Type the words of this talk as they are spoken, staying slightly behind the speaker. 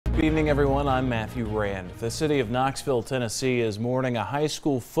Good evening, everyone. I'm Matthew Rand. The city of Knoxville, Tennessee is mourning a high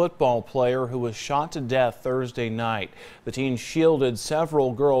school football player who was shot to death Thursday night. The teen shielded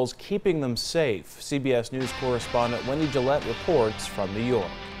several girls, keeping them safe. CBS News correspondent Wendy Gillette reports from New York.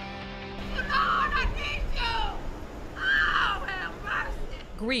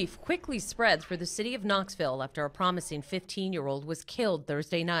 Grief quickly spread through the city of Knoxville after a promising 15-year-old was killed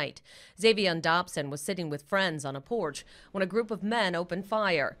Thursday night. Xavier Dobson was sitting with friends on a porch when a group of men opened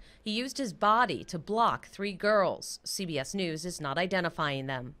fire. He used his body to block 3 girls. CBS News is not identifying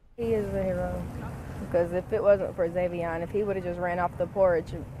them. He is a hero, because if it wasn't for Xavier, if he would have just ran off the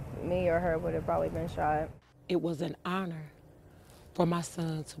porch, me or her would have probably been shot. It was an honor for my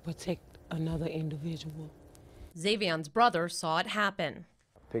son to protect another individual. Xavier's brother saw it happen.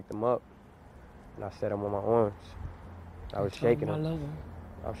 Picked him up and I set him on my arms. I was shaking him. I love him.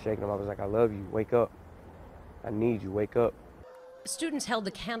 I was shaking him. I was like, I love you. Wake up. I need you. Wake up. Students held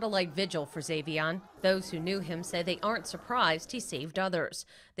a candlelight vigil for Xavier. Those who knew him say they aren't surprised he saved others.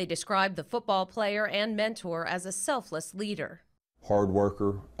 They described the football player and mentor as a selfless leader. Hard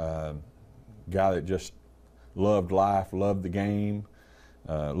worker, guy that just loved life, loved the game,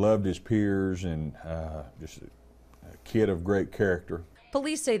 loved his peers, and just a kid of great character.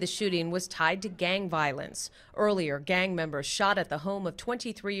 Police say the shooting was tied to gang violence. Earlier, gang members shot at the home of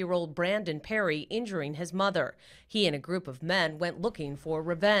 23-year-old Brandon Perry, injuring his mother. He and a group of men went looking for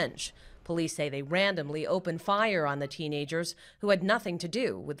revenge. Police say they randomly opened fire on the teenagers who had nothing to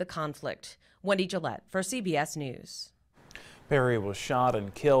do with the conflict. Wendy Gillette for CBS News. Perry was shot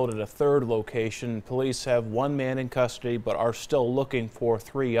and killed at a third location. Police have 1 man in custody but are still looking for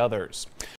 3 others.